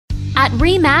At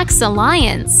REMAX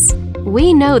Alliance,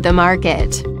 we know the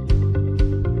market.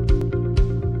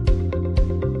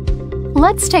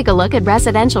 Let's take a look at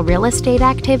residential real estate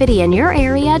activity in your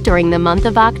area during the month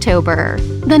of October.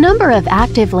 The number of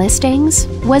active listings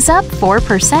was up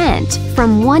 4%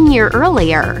 from 1 year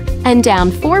earlier and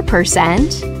down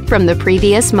 4% from the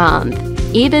previous month.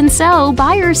 Even so,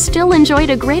 buyers still enjoyed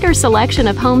a greater selection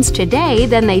of homes today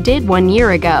than they did 1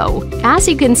 year ago. As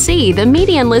you can see, the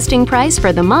median listing price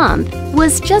for the month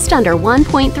was just under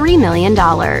 $1.3 million.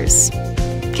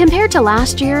 Compared to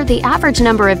last year, the average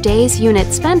number of days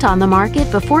units spent on the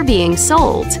market before being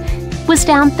sold was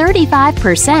down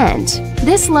 35%.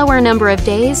 This lower number of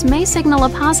days may signal a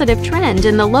positive trend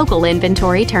in the local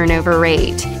inventory turnover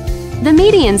rate. The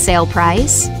median sale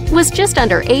price was just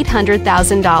under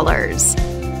 $800,000.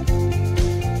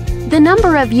 The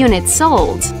number of units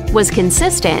sold was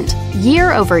consistent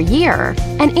year over year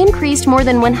and increased more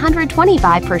than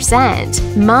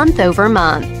 125% month over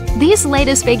month. These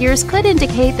latest figures could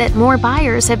indicate that more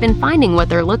buyers have been finding what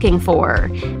they're looking for.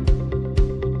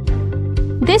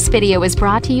 This video is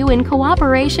brought to you in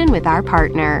cooperation with our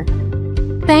partner.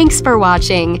 Thanks for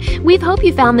watching. We hope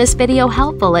you found this video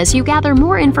helpful as you gather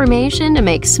more information to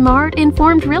make smart,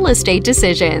 informed real estate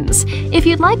decisions. If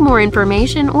you'd like more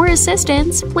information or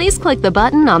assistance, please click the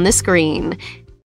button on the screen.